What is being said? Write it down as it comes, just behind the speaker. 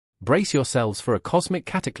Brace yourselves for a cosmic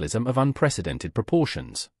cataclysm of unprecedented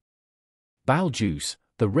proportions. Betelgeuse,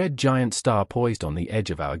 the red giant star poised on the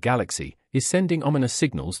edge of our galaxy, is sending ominous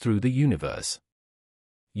signals through the universe.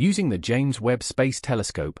 Using the James Webb Space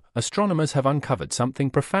Telescope, astronomers have uncovered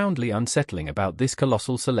something profoundly unsettling about this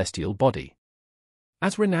colossal celestial body.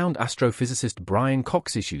 As renowned astrophysicist Brian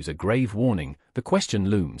Cox issues a grave warning, the question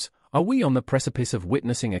looms: are we on the precipice of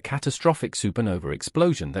witnessing a catastrophic supernova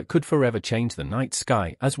explosion that could forever change the night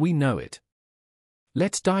sky as we know it?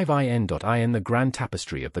 Let's dive in the grand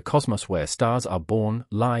tapestry of the cosmos where stars are born,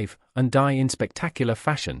 live, and die in spectacular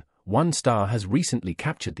fashion. One star has recently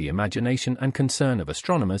captured the imagination and concern of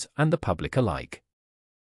astronomers and the public alike.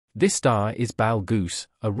 This star is Betelgeuse,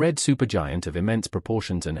 a red supergiant of immense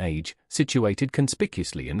proportions and age, situated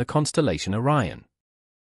conspicuously in the constellation Orion.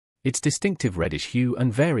 Its distinctive reddish hue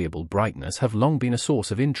and variable brightness have long been a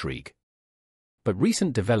source of intrigue. But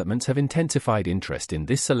recent developments have intensified interest in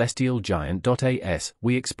this celestial giant. As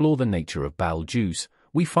we explore the nature of Betelgeuse,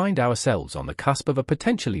 we find ourselves on the cusp of a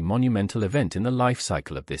potentially monumental event in the life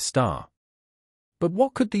cycle of this star. But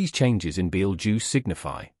what could these changes in Betelgeuse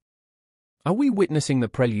signify? Are we witnessing the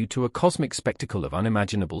prelude to a cosmic spectacle of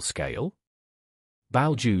unimaginable scale?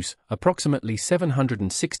 Betelgeuse, approximately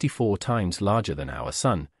 764 times larger than our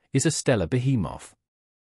Sun, is a stellar behemoth.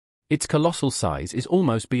 Its colossal size is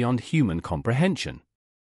almost beyond human comprehension.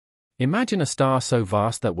 Imagine a star so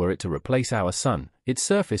vast that were it to replace our Sun, its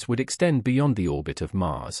surface would extend beyond the orbit of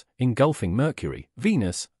Mars, engulfing Mercury,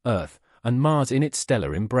 Venus, Earth, and Mars in its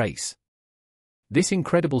stellar embrace. This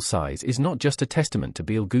incredible size is not just a testament to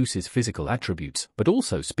Betelgeuse's physical attributes, but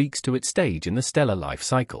also speaks to its stage in the stellar life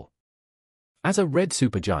cycle. As a red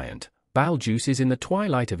supergiant, Betelgeuse is in the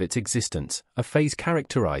twilight of its existence, a phase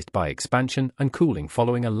characterized by expansion and cooling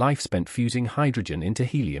following a life spent fusing hydrogen into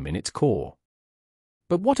helium in its core.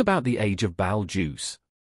 But what about the age of Betelgeuse?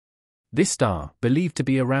 This star, believed to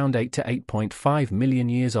be around 8 to 8.5 million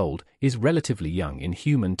years old, is relatively young in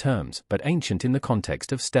human terms but ancient in the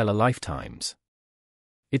context of stellar lifetimes.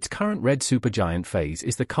 Its current red supergiant phase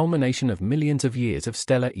is the culmination of millions of years of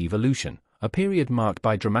stellar evolution, a period marked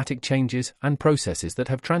by dramatic changes and processes that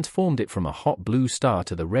have transformed it from a hot blue star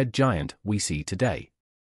to the red giant we see today.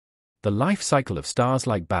 The life cycle of stars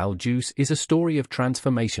like Betelgeuse is a story of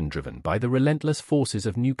transformation driven by the relentless forces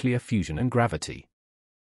of nuclear fusion and gravity.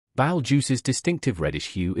 Betelgeuse's distinctive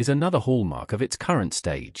reddish hue is another hallmark of its current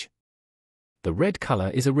stage. The red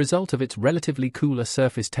color is a result of its relatively cooler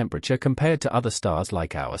surface temperature compared to other stars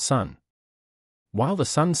like our Sun. While the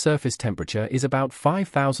Sun's surface temperature is about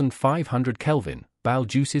 5,500 Kelvin,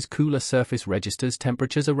 Betelgeuse's cooler surface registers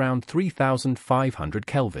temperatures around 3,500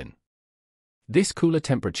 Kelvin. This cooler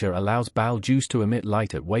temperature allows Betelgeuse to emit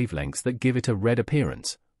light at wavelengths that give it a red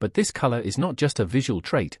appearance, but this color is not just a visual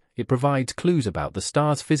trait, it provides clues about the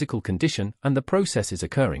star's physical condition and the processes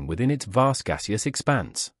occurring within its vast gaseous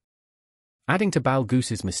expanse. Adding to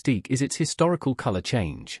Betelgeuse's mystique is its historical color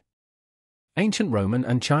change. Ancient Roman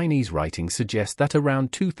and Chinese writings suggest that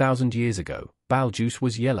around 2,000 years ago, Betelgeuse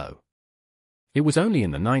was yellow. It was only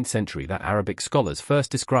in the 9th century that Arabic scholars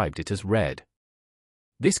first described it as red.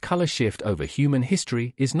 This color shift over human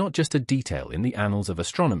history is not just a detail in the annals of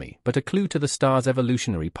astronomy but a clue to the star's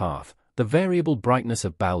evolutionary path. The variable brightness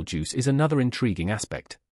of Betelgeuse is another intriguing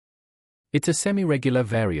aspect. It's a semi-regular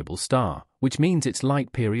variable star, which means its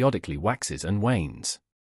light periodically waxes and wanes.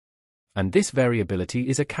 And this variability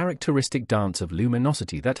is a characteristic dance of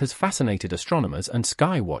luminosity that has fascinated astronomers and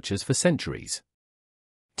sky watchers for centuries.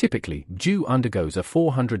 Typically, Betelgeuse undergoes a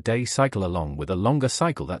 400-day cycle along with a longer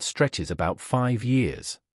cycle that stretches about 5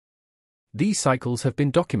 years. These cycles have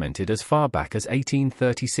been documented as far back as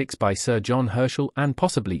 1836 by Sir John Herschel and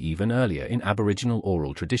possibly even earlier in Aboriginal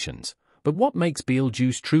oral traditions. But what makes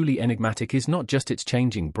Betelgeuse truly enigmatic is not just its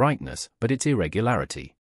changing brightness, but its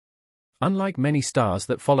irregularity. Unlike many stars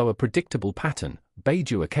that follow a predictable pattern,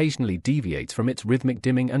 Betelgeuse occasionally deviates from its rhythmic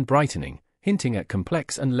dimming and brightening, hinting at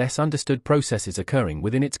complex and less understood processes occurring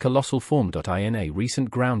within its colossal form. In a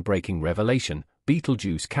recent groundbreaking revelation,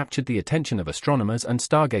 Betelgeuse captured the attention of astronomers and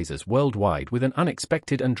stargazers worldwide with an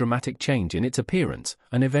unexpected and dramatic change in its appearance,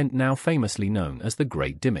 an event now famously known as the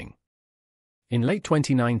Great Dimming. In late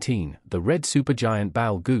 2019, the red supergiant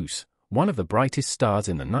Betelgeuse, one of the brightest stars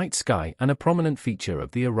in the night sky and a prominent feature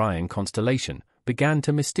of the Orion constellation, began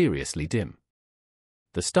to mysteriously dim.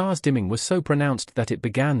 The star's dimming was so pronounced that it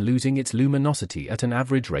began losing its luminosity at an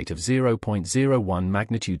average rate of 0.01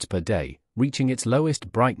 magnitudes per day, reaching its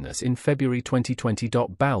lowest brightness in February 2020.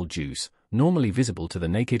 Betelgeuse, normally visible to the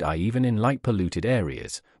naked eye even in light-polluted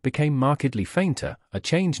areas, became markedly fainter, a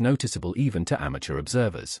change noticeable even to amateur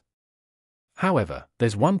observers. However,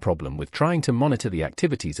 there's one problem with trying to monitor the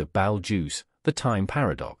activities of Betelgeuse: the time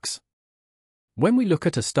paradox. When we look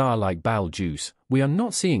at a star like Betelgeuse, we are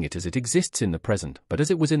not seeing it as it exists in the present but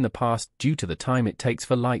as it was in the past due to the time it takes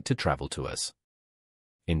for light to travel to us.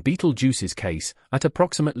 In Betelgeuse's case, at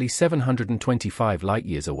approximately 725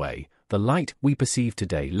 light-years away, the light we perceive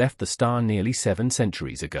today left the star nearly 7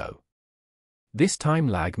 centuries ago. This time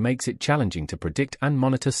lag makes it challenging to predict and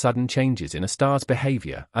monitor sudden changes in a star's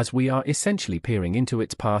behavior, as we are essentially peering into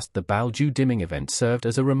its past. The Betelgeuse dimming event served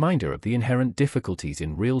as a reminder of the inherent difficulties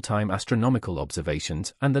in real-time astronomical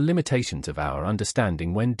observations and the limitations of our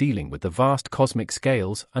understanding when dealing with the vast cosmic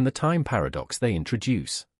scales and the time paradox they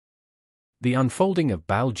introduce. The unfolding of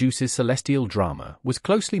Betelgeuse's celestial drama was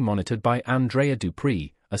closely monitored by Andrea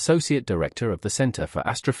Dupree, Associate Director of the Center for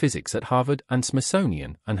Astrophysics at Harvard and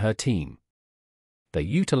Smithsonian, and her team. They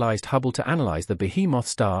utilized Hubble to analyze the behemoth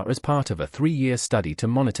star as part of a 3-year study to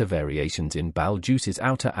monitor variations in Betelgeuse's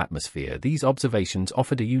outer atmosphere. These observations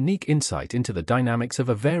offered a unique insight into the dynamics of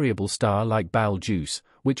a variable star like Betelgeuse,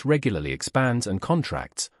 which regularly expands and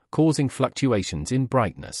contracts, causing fluctuations in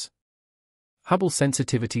brightness. Hubble's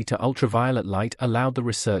sensitivity to ultraviolet light allowed the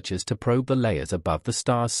researchers to probe the layers above the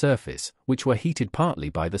star's surface, which were heated partly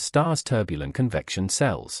by the star's turbulent convection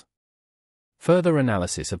cells. Further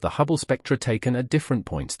analysis of the Hubble spectra taken at different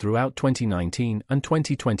points throughout 2019 and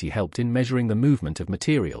 2020 helped in measuring the movement of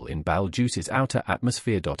material in Betelgeuse's outer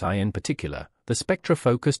atmosphere. In particular, the spectra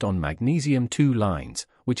focused on magnesium-2 lines,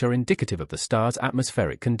 which are indicative of the star's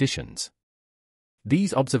atmospheric conditions.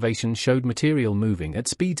 These observations showed material moving at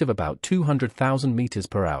speeds of about 200,000 meters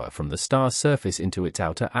per hour from the star's surface into its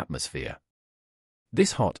outer atmosphere.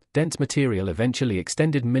 This hot, dense material eventually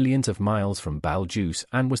extended millions of miles from Betelgeuse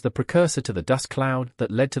and was the precursor to the dust cloud that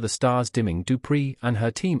led to the star's dimming. Dupree and her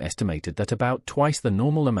team estimated that about twice the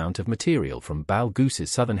normal amount of material from Betelgeuse's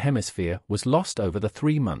southern hemisphere was lost over the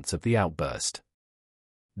 3 months of the outburst.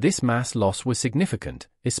 This mass loss was significant,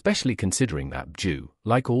 especially considering that Betelgeuse,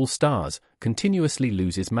 like all stars, continuously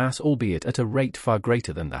loses mass, albeit at a rate far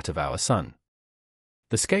greater than that of our Sun.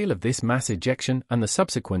 The scale of this mass ejection and the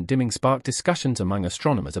subsequent dimming sparked discussions among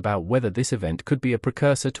astronomers about whether this event could be a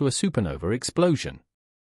precursor to a supernova explosion.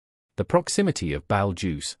 The proximity of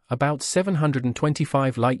Betelgeuse, about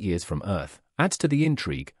 725 light-years from Earth, adds to the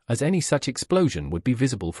intrigue, as any such explosion would be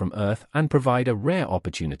visible from Earth and provide a rare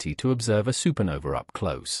opportunity to observe a supernova up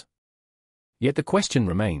close. Yet the question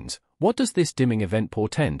remains, what does this dimming event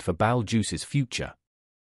portend for Betelgeuse's future?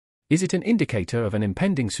 Is it an indicator of an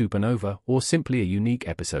impending supernova or simply a unique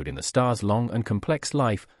episode in the star's long and complex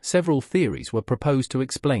life? Several theories were proposed to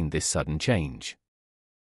explain this sudden change.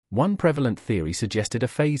 One prevalent theory suggested a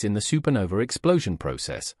phase in the supernova explosion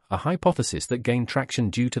process, a hypothesis that gained traction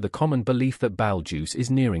due to the common belief that Betelgeuse is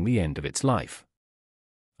nearing the end of its life.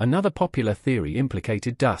 Another popular theory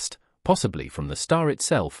implicated dust, possibly from the star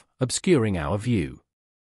itself, obscuring our view.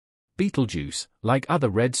 Betelgeuse, like other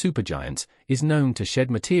red supergiants, is known to shed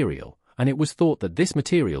material, and it was thought that this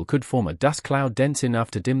material could form a dust cloud dense enough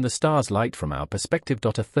to dim the star's light from our perspective.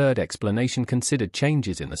 A third explanation considered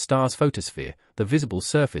changes in the star's photosphere, the visible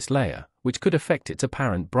surface layer, which could affect its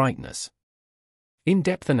apparent brightness.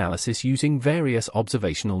 In-depth analysis using various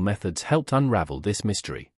observational methods helped unravel this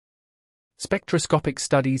mystery. Spectroscopic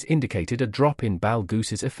studies indicated a drop in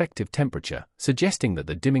Betelgeuse's effective temperature, suggesting that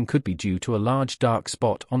the dimming could be due to a large dark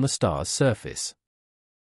spot on the star's surface.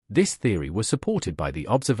 This theory was supported by the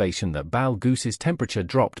observation that Betelgeuse's temperature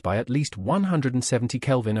dropped by at least 170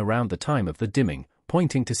 Kelvin around the time of the dimming,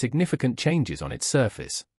 pointing to significant changes on its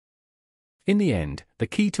surface. In the end, the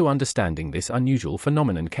key to understanding this unusual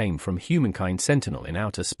phenomenon came from humankind's sentinel in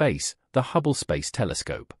outer space, the Hubble Space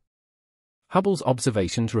Telescope. Hubble's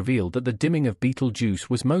observations revealed that the dimming of Betelgeuse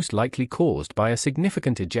was most likely caused by a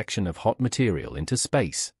significant ejection of hot material into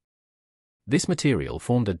space. This material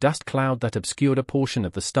formed a dust cloud that obscured a portion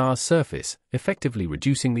of the star's surface, effectively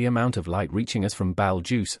reducing the amount of light reaching us from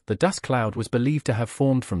Betelgeuse. The dust cloud was believed to have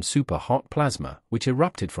formed from super-hot plasma, which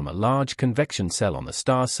erupted from a large convection cell on the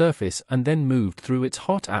star's surface and then moved through its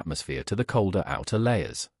hot atmosphere to the colder outer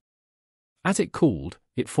layers. As it cooled,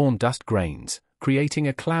 it formed dust grains, creating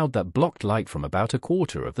a cloud that blocked light from about a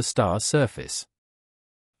quarter of the star's surface.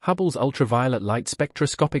 Hubble's ultraviolet light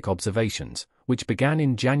spectroscopic observations, which began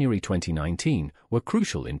in January 2019, were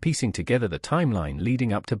crucial in piecing together the timeline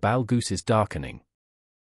leading up to Betelgeuse's darkening.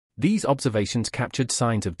 These observations captured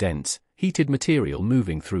signs of dense, heated material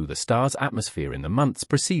moving through the star's atmosphere in the months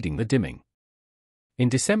preceding the dimming. In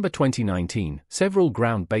December 2019, several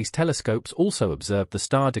ground-based telescopes also observed the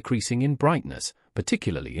star decreasing in brightness,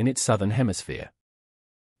 particularly in its southern hemisphere.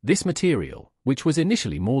 This material, which was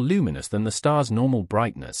initially more luminous than the star's normal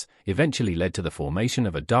brightness, eventually led to the formation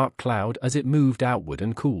of a dark cloud as it moved outward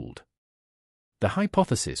and cooled. The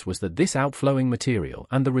hypothesis was that this outflowing material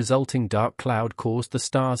and the resulting dark cloud caused the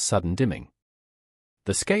star's sudden dimming.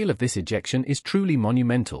 The scale of this ejection is truly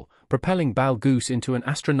monumental, propelling Betelgeuse into an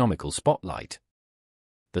astronomical spotlight.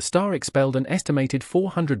 The star expelled an estimated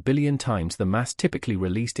 400 billion times the mass typically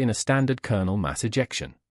released in a standard kernel mass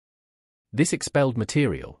ejection. This expelled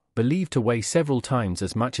material, believed to weigh several times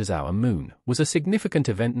as much as our Moon, was a significant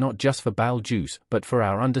event not just for Betelgeuse but for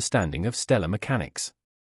our understanding of stellar mechanics.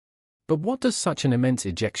 But what does such an immense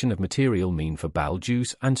ejection of material mean for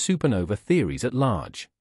Betelgeuse and supernova theories at large?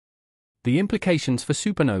 The implications for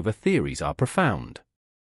supernova theories are profound.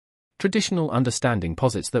 Traditional understanding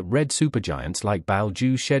posits that red supergiants like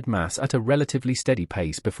Betelgeuse shed mass at a relatively steady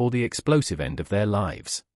pace before the explosive end of their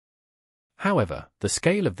lives. However, the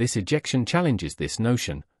scale of this ejection challenges this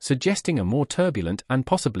notion, suggesting a more turbulent and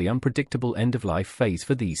possibly unpredictable end-of-life phase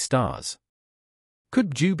for these stars. Could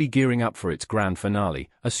Betelgeuse be gearing up for its grand finale,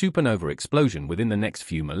 a supernova explosion within the next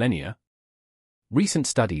few millennia? Recent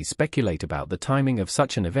studies speculate about the timing of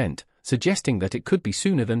such an event, suggesting that it could be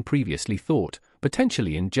sooner than previously thought,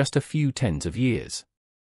 potentially in just a few tens of years.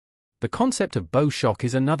 The concept of bow shock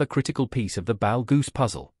is another critical piece of the Betelgeuse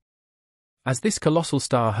puzzle. As this colossal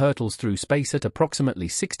star hurtles through space at approximately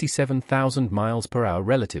 67,000 miles per hour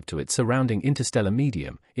relative to its surrounding interstellar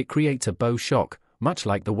medium, it creates a bow shock, much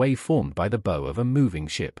like the wave formed by the bow of a moving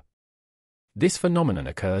ship. This phenomenon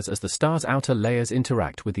occurs as the star's outer layers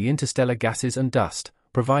interact with the interstellar gases and dust,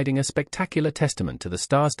 providing a spectacular testament to the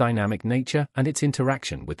star's dynamic nature and its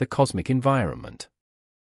interaction with the cosmic environment.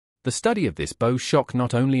 The study of this bow shock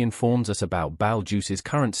not only informs us about Betelgeuse's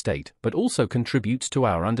current state but also contributes to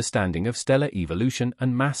our understanding of stellar evolution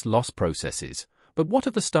and mass loss processes. But what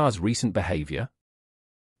of the star's recent behavior?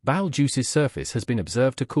 Betelgeuse's surface has been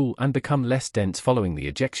observed to cool and become less dense following the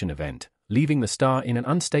ejection event, leaving the star in an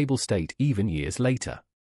unstable state even years later.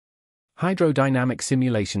 Hydrodynamic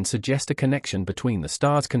simulations suggest a connection between the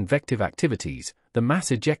star's convective activities, the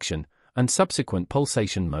mass ejection, and subsequent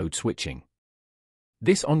pulsation mode switching.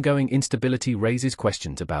 This ongoing instability raises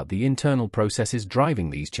questions about the internal processes driving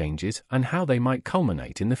these changes and how they might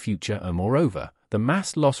culminate in the future. And moreover, the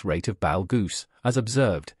mass loss rate of Betelgeuse, as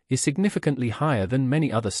observed, is significantly higher than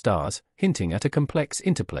many other stars, hinting at a complex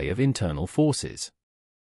interplay of internal forces.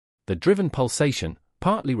 The driven pulsation,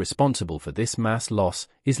 partly responsible for this mass loss,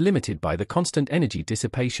 is limited by the constant energy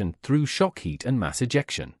dissipation through shock heat and mass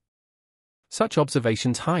ejection. Such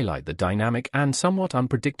observations highlight the dynamic and somewhat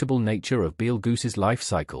unpredictable nature of Betelgeuse's life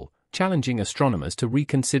cycle, challenging astronomers to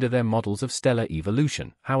reconsider their models of stellar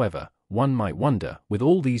evolution. However, one might wonder, with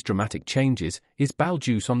all these dramatic changes, is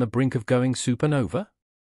Betelgeuse on the brink of going supernova?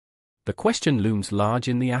 The question looms large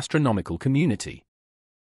in the astronomical community.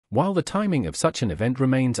 While the timing of such an event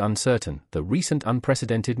remains uncertain, the recent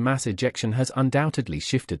unprecedented mass ejection has undoubtedly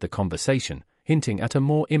shifted the conversation, hinting at a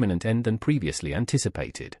more imminent end than previously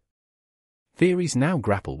anticipated. Theories now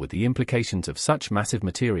grapple with the implications of such massive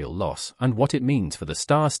material loss and what it means for the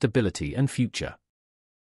star's stability and future.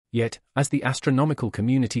 Yet, as the astronomical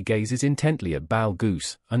community gazes intently at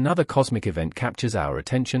Betelgeuse, another cosmic event captures our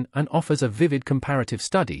attention and offers a vivid comparative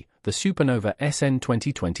study: the supernova SN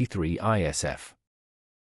 2023 ISF.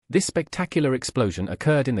 This spectacular explosion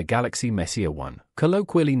occurred in the galaxy Messier 1,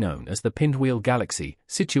 colloquially known as the Pinwheel Galaxy,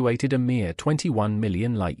 situated a mere 21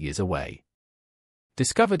 million light-years away.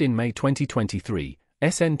 Discovered in May 2023,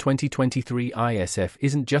 SN 2023 ISF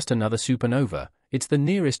isn't just another supernova, it's the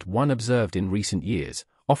nearest one observed in recent years,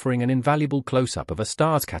 offering an invaluable close-up of a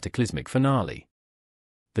star's cataclysmic finale.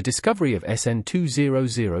 The discovery of SN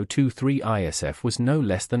 20023 ISF was no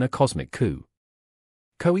less than a cosmic coup.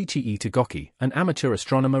 Koichi Itagoki, an amateur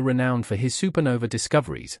astronomer renowned for his supernova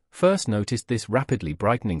discoveries, first noticed this rapidly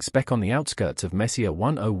brightening speck on the outskirts of Messier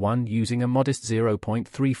 101 using a modest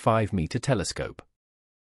 0.35-meter telescope.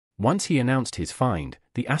 Once he announced his find,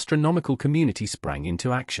 the astronomical community sprang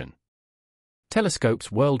into action.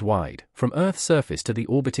 Telescopes worldwide, from Earth's surface to the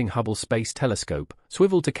orbiting Hubble Space Telescope,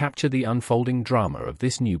 swiveled to capture the unfolding drama of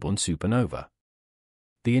this newborn supernova.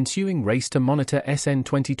 The ensuing race to monitor SN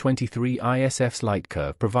 2023 ISF's light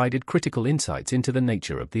curve provided critical insights into the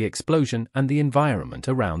nature of the explosion and the environment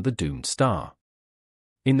around the doomed star.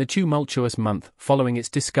 In the tumultuous month following its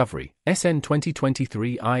discovery, SN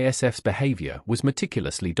 2023 ISF's behavior was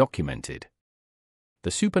meticulously documented.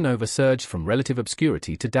 The supernova surged from relative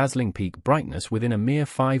obscurity to dazzling peak brightness within a mere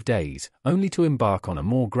 5 days, only to embark on a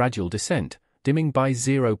more gradual descent, dimming by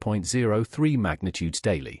 0.03 magnitudes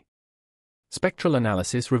daily. Spectral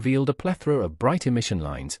analysis revealed a plethora of bright emission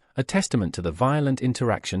lines, a testament to the violent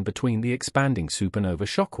interaction between the expanding supernova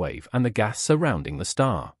shockwave and the gas surrounding the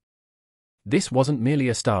star. This wasn't merely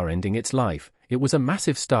a star ending its life, it was a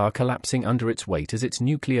massive star collapsing under its weight as its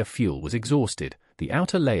nuclear fuel was exhausted, the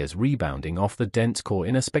outer layers rebounding off the dense core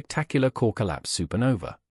in a spectacular core collapse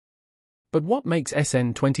supernova. But what makes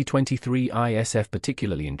SN 2023 ISF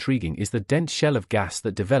particularly intriguing is the dense shell of gas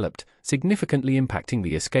that developed, significantly impacting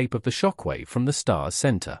the escape of the shockwave from the star's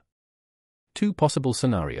center. Two possible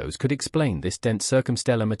scenarios could explain this dense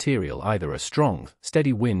circumstellar material: either a strong,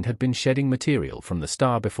 steady wind had been shedding material from the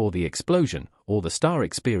star before the explosion, or the star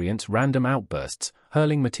experienced random outbursts,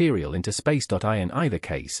 hurling material into space. In either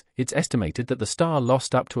case, it's estimated that the star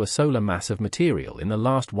lost up to a solar mass of material in the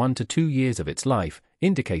last 1 to 2 years of its life,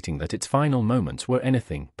 indicating that its final moments were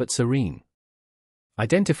anything but serene.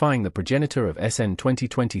 Identifying the progenitor of SN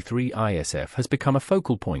 2023 ISF has become a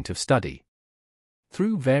focal point of study.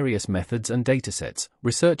 Through various methods and datasets,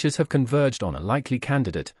 researchers have converged on a likely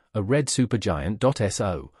candidate, a red supergiant.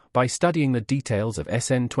 So, by studying the details of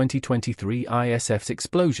SN 2023 ISF's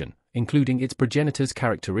explosion, including its progenitor's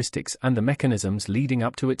characteristics and the mechanisms leading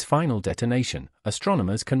up to its final detonation,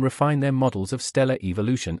 astronomers can refine their models of stellar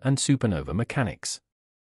evolution and supernova mechanics.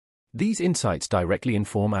 These insights directly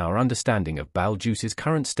inform our understanding of Betelgeuse's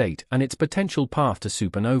current state and its potential path to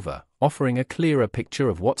supernova, offering a clearer picture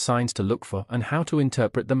of what signs to look for and how to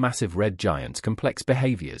interpret the massive red giant's complex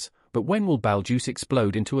behaviors. But when will Betelgeuse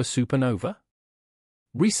explode into a supernova?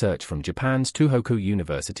 Research from Japan's Tohoku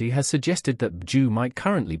University has suggested that Betelgeuse might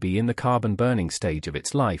currently be in the carbon-burning stage of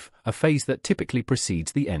its life, a phase that typically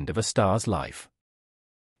precedes the end of a star's life.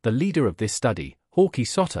 The leader of this study, Hauki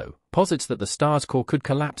Soto, posits that the star's core could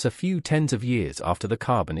collapse a few tens of years after the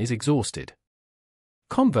carbon is exhausted.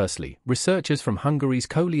 Conversely, researchers from Hungary's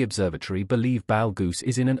Koli Observatory believe Betelgeuse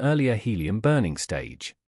is in an earlier helium-burning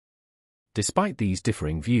stage. Despite these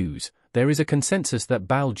differing views, there is a consensus that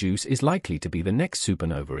Betelgeuse is likely to be the next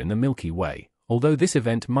supernova in the Milky Way, although this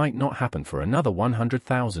event might not happen for another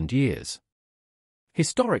 100,000 years.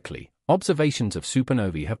 Historically, observations of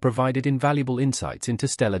supernovae have provided invaluable insights into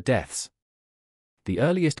stellar deaths. The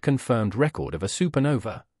earliest confirmed record of a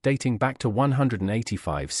supernova, dating back to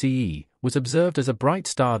 185 CE, was observed as a bright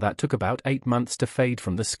star that took about 8 months to fade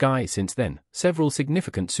from the sky. Since then, several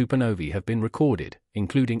significant supernovae have been recorded,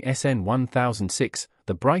 including SN 1006,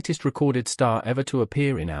 the brightest recorded star ever to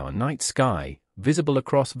appear in our night sky, visible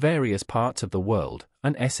across various parts of the world,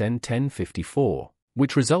 and SN 1054,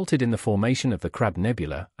 which resulted in the formation of the Crab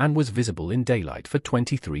Nebula and was visible in daylight for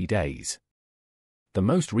 23 days. The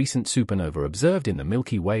most recent supernova observed in the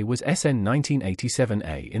Milky Way was SN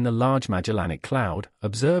 1987A in the Large Magellanic Cloud,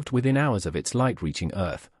 observed within hours of its light reaching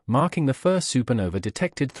Earth, marking the first supernova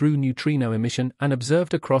detected through neutrino emission and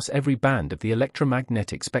observed across every band of the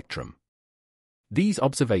electromagnetic spectrum. These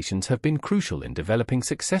observations have been crucial in developing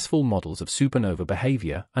successful models of supernova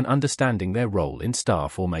behavior and understanding their role in star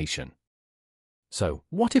formation. So,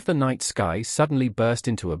 what if the night sky suddenly burst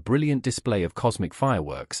into a brilliant display of cosmic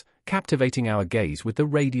fireworks, captivating our gaze with the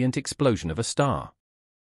radiant explosion of a star?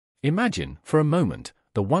 Imagine, for a moment,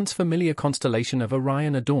 the once familiar constellation of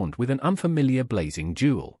Orion adorned with an unfamiliar blazing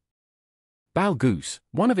jewel. Betelgeuse,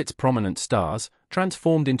 one of its prominent stars,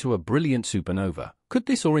 transformed into a brilliant supernova. Could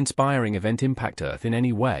this awe-inspiring event impact Earth in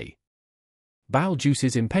any way?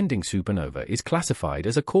 Betelgeuse's impending supernova is classified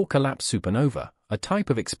as a core collapse supernova, a type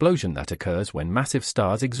of explosion that occurs when massive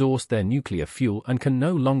stars exhaust their nuclear fuel and can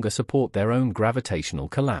no longer support their own gravitational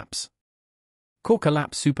collapse. Core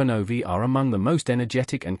collapse supernovae are among the most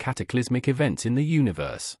energetic and cataclysmic events in the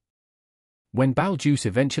universe. When Betelgeuse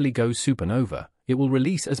eventually goes supernova, it will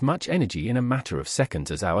release as much energy in a matter of seconds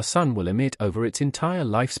as our Sun will emit over its entire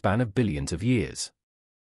lifespan of billions of years.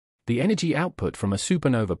 The energy output from a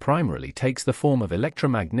supernova primarily takes the form of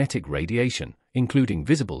electromagnetic radiation, including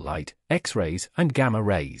visible light, X-rays, and gamma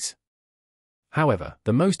rays. However,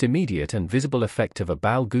 the most immediate and visible effect of a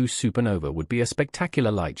Betelgeuse supernova would be a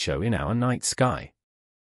spectacular light show in our night sky.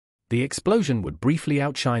 The explosion would briefly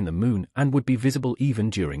outshine the moon and would be visible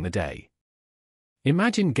even during the day.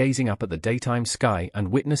 Imagine gazing up at the daytime sky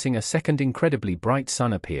and witnessing a second incredibly bright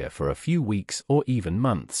sun appear for a few weeks or even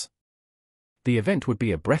months. The event would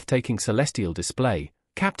be a breathtaking celestial display,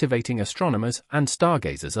 captivating astronomers and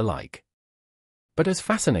stargazers alike. But as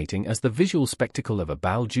fascinating as the visual spectacle of a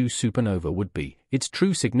Betelgeuse supernova would be, its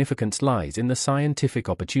true significance lies in the scientific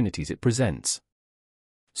opportunities it presents.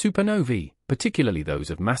 Supernovae, particularly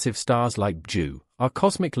those of massive stars like Betelgeuse, are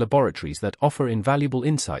cosmic laboratories that offer invaluable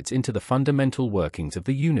insights into the fundamental workings of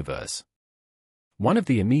the universe. One of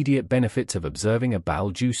the immediate benefits of observing a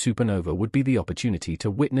Betelgeuse supernova would be the opportunity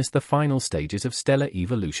to witness the final stages of stellar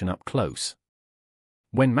evolution up close.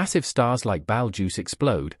 When massive stars like Betelgeuse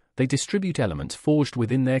explode, they distribute elements forged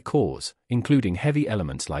within their cores, including heavy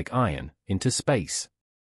elements like iron, into space.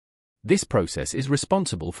 This process is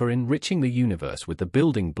responsible for enriching the universe with the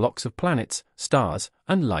building blocks of planets, stars,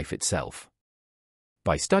 and life itself.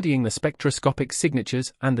 By studying the spectroscopic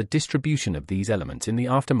signatures and the distribution of these elements in the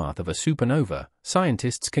aftermath of a supernova,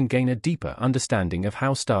 scientists can gain a deeper understanding of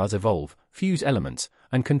how stars evolve, fuse elements,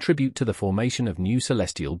 and contribute to the formation of new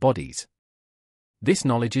celestial bodies. This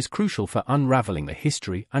knowledge is crucial for unraveling the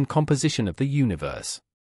history and composition of the universe.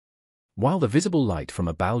 While the visible light from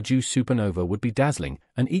a Betelgeuse supernova would be dazzling,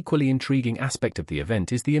 an equally intriguing aspect of the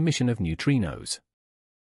event is the emission of neutrinos.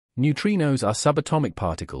 Neutrinos are subatomic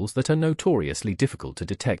particles that are notoriously difficult to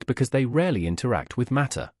detect because they rarely interact with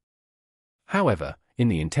matter. However, in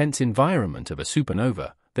the intense environment of a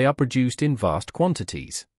supernova, they are produced in vast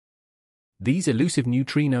quantities. These elusive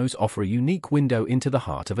neutrinos offer a unique window into the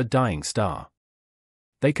heart of a dying star.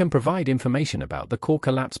 They can provide information about the core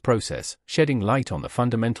collapse process, shedding light on the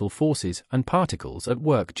fundamental forces and particles at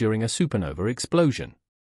work during a supernova explosion.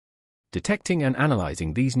 Detecting and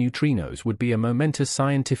analyzing these neutrinos would be a momentous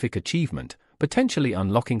scientific achievement, potentially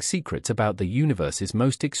unlocking secrets about the universe's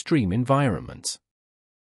most extreme environments.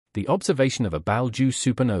 The observation of a Betelgeuse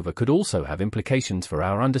supernova could also have implications for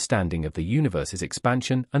our understanding of the universe's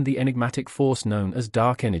expansion and the enigmatic force known as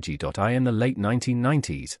dark energy. In the late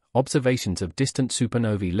 1990s, observations of distant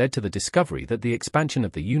supernovae led to the discovery that the expansion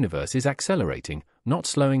of the universe is accelerating, not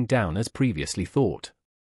slowing down as previously thought.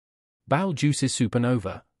 Betelgeuse's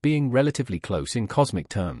supernova, being relatively close in cosmic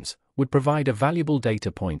terms, would provide a valuable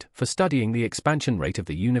data point for studying the expansion rate of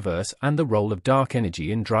the universe and the role of dark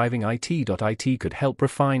energy in driving it. It could help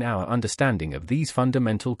refine our understanding of these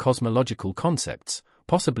fundamental cosmological concepts,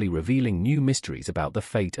 possibly revealing new mysteries about the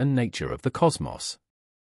fate and nature of the cosmos.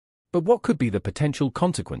 But what could be the potential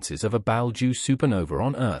consequences of a Betelgeuse supernova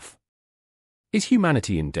on Earth? Is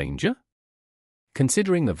humanity in danger?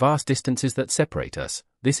 Considering the vast distances that separate us,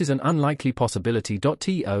 this is an unlikely possibility.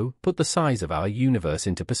 To put the size of our universe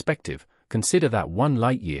into perspective, consider that 1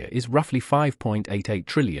 light-year is roughly 5.88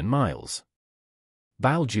 trillion miles.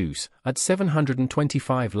 Betelgeuse, at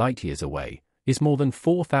 725 light-years away, is more than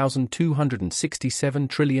 4,267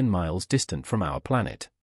 trillion miles distant from our planet.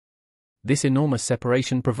 This enormous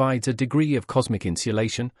separation provides a degree of cosmic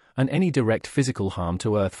insulation, and any direct physical harm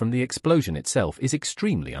to Earth from the explosion itself is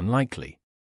extremely unlikely.